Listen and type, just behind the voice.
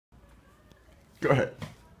Go ahead.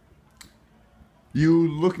 You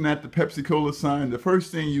looking at the Pepsi Cola sign. The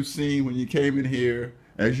first thing you seen when you came in here,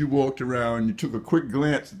 as you walked around, you took a quick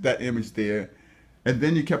glance at that image there, and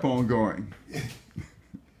then you kept on going.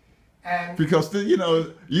 And Because you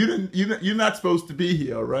know you're not supposed to be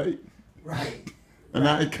here, right? right, And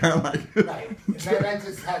I kind of like right. And then I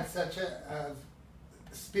just had such a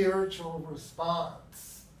spiritual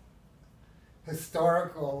response,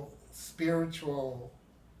 historical spiritual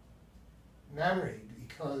memory,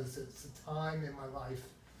 because it's a time in my life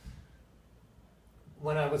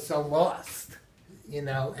when I was so lost, you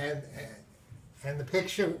know, and the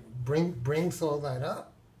picture brings all that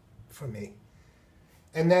up for me.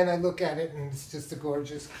 And then I look at it and it's just a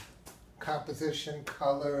gorgeous composition,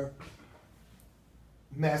 color,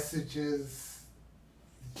 messages,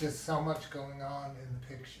 just so much going on in the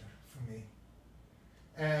picture for me.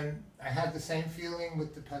 And I had the same feeling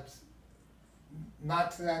with the Pepsi,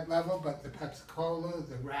 not to that level, but the Pepsi Cola,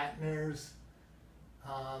 the Ratners.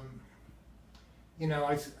 You know,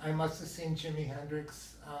 I must have seen Jimi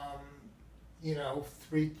Hendrix, you know,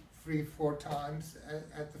 three, 4 times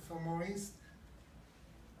at the Fillmore East.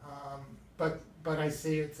 But I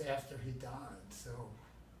see it's after he died, so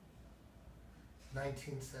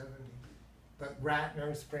 1970. But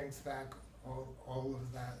Ratners brings back all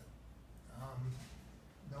of that.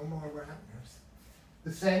 No more Ratners.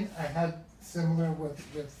 The same, I had similar with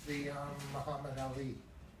the Muhammad Ali,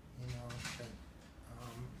 you know, that,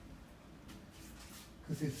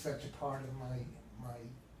 because he's such a part of my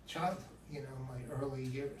childhood, you know, my early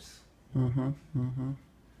years. I'm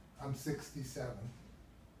 67.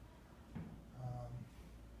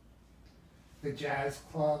 The jazz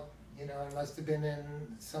club, you know, I must have been in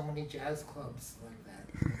so many jazz clubs like that,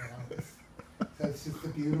 you know. So it's just a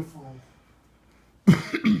beautiful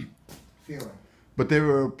feeling. But there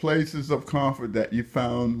were places of comfort that you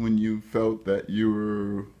found when you felt that you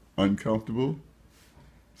were uncomfortable.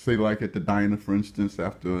 Say like at the diner, for instance,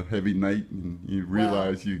 after a heavy night, and you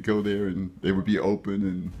realize you go there and they would be open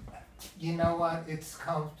and. You know what? It's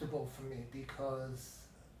comfortable for me because,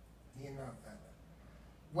 you know,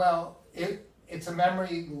 well, it's a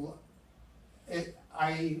memory.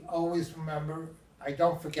 I always remember. I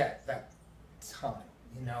don't forget that time,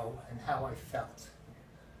 you know, and how I felt.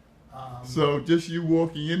 So just you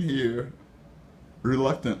walking in here,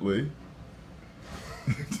 reluctantly.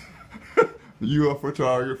 You're a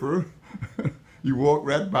photographer. You walk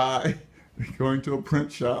right by, going to a print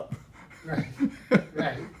shop. Right.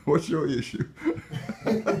 Right. What's your issue?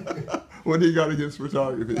 What do you got against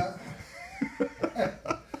photography?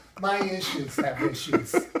 My issues have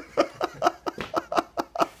issues. So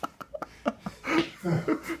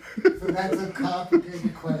that's a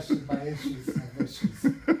complicated question. My issues have issues.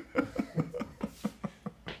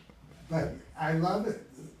 But I love it.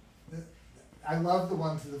 I love the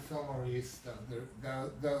ones at the Fillmore East,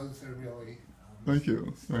 though. Those are really Thank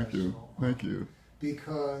you. special. Thank you. Thank you.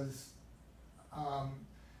 Because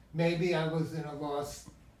maybe I was in a lost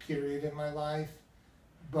period in my life,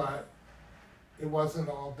 but it wasn't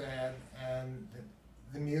all bad, and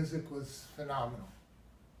the music was phenomenal,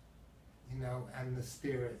 you know, and the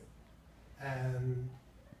spirit. And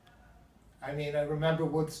I mean, I remember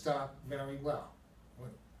Woodstock very well. When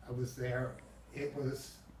I was there, it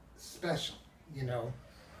was special, you know,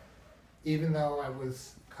 even though I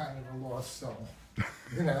was kind of a lost soul,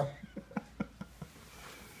 you know.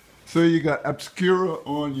 So you got Obscura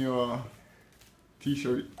on your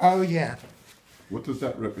T-shirt. Oh yeah. What does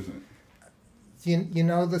that represent? You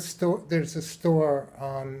know the store. There's a store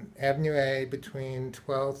on Avenue A between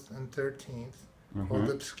 12th and 13th called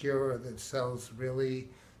Obscura that sells really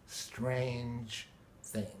strange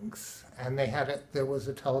things. And they had there was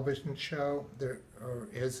a television show. There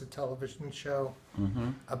is a television show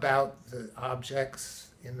about the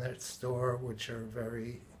objects in that store, which are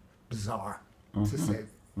very bizarre, to say.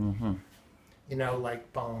 You know,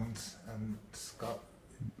 like bones and skull,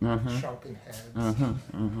 shrunken heads,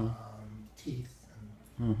 teeth,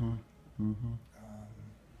 and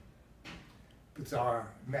bizarre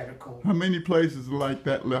medical. How many places like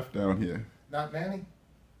that left down here? Not many.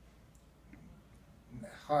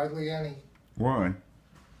 Hardly any. Why?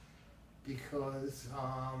 Because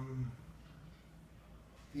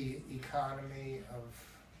the economy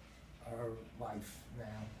of our life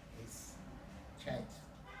now is changed.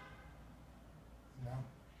 You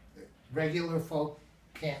know, regular folk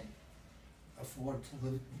can't afford to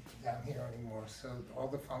live down here anymore. So all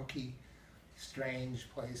the funky, strange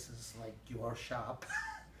places like your shop,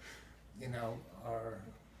 you know, are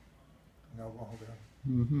no longer.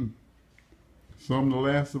 So I'm the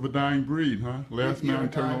last of a dying breed, huh? Last You're man a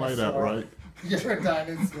turn the light out, dinosaur. right? You're a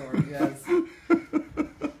dinosaur, yes.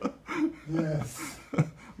 Yes.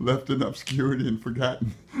 Left in obscurity and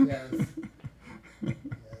forgotten. Yes. Yes.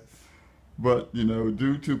 But, you know,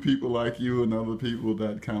 due to people like you and other people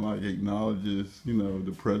that kind of like acknowledges, you know,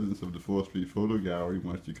 the presence of the 4th Street Photo Gallery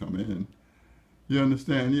once you come in, you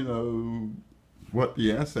understand, you know, what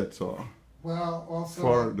the assets are. Well, also,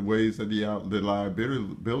 For the ways that the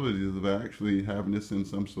liabilities of actually having this in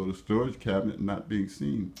some sort of storage cabinet and not being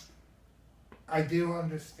seen. I do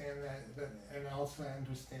understand that, and also I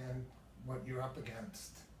understand what you're up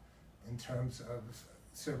against in terms of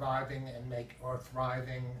surviving and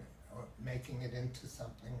thriving or making it into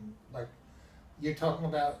something like you're talking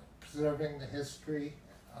about preserving the history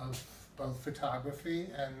of both photography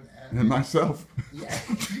And myself. Yeah,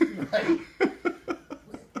 right.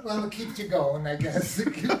 Well, it keeps you going, I guess.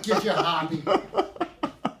 It gives you a hobby.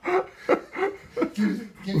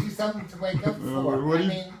 Gives you something to wake up for.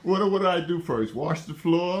 What do I do first? Wash the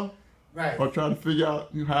floor? Right. Or try to figure out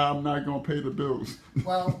how I'm not going to pay the bills?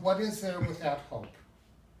 Well, what is there without hope?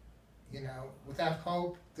 You know, without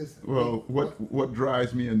hope, what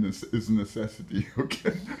drives me in this is necessity,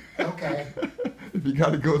 okay? Okay. If you got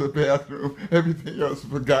to go to the bathroom, everything else is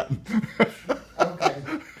forgotten. Okay.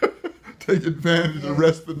 Take advantage of the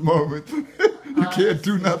rest of the moment. You can't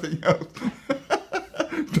do nothing else.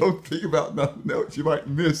 Don't think about nothing else you might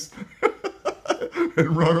miss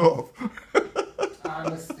and run off.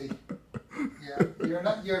 Honesty. Yeah,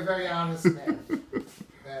 you're a very honest man.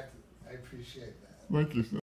 That I appreciate that. Thank you, sir.